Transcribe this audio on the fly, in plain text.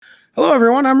Hello,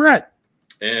 everyone. I'm Rhett.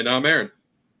 And I'm Aaron.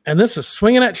 And this is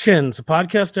Swingin at Shins, a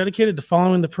podcast dedicated to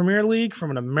following the Premier League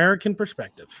from an American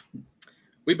perspective.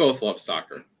 We both love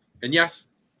soccer. And yes,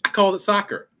 I call it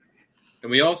soccer.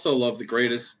 And we also love the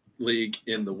greatest league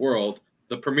in the world,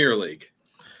 the Premier League.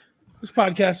 This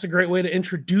podcast is a great way to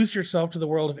introduce yourself to the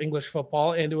world of English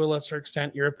football and, to a lesser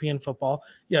extent, European football.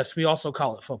 Yes, we also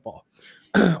call it football.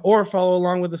 Or follow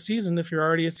along with the season if you're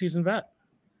already a seasoned vet.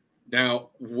 Now,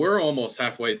 we're almost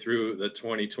halfway through the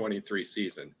 2023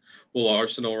 season. Will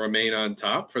Arsenal remain on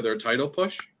top for their title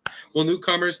push? Will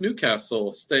newcomers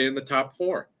Newcastle stay in the top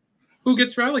four? Who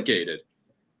gets relegated?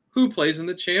 Who plays in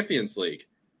the Champions League?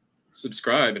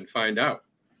 Subscribe and find out.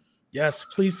 Yes,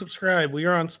 please subscribe. We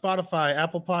are on Spotify,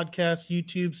 Apple Podcasts,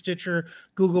 YouTube, Stitcher,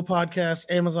 Google Podcasts,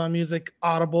 Amazon Music,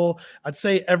 Audible. I'd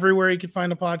say everywhere you can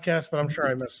find a podcast, but I'm sure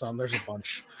I missed some. There's a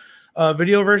bunch.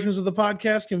 Video versions of the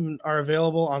podcast are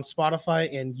available on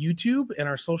Spotify and YouTube, and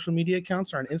our social media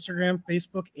accounts are on Instagram,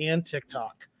 Facebook, and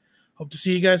TikTok. Hope to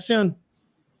see you guys soon.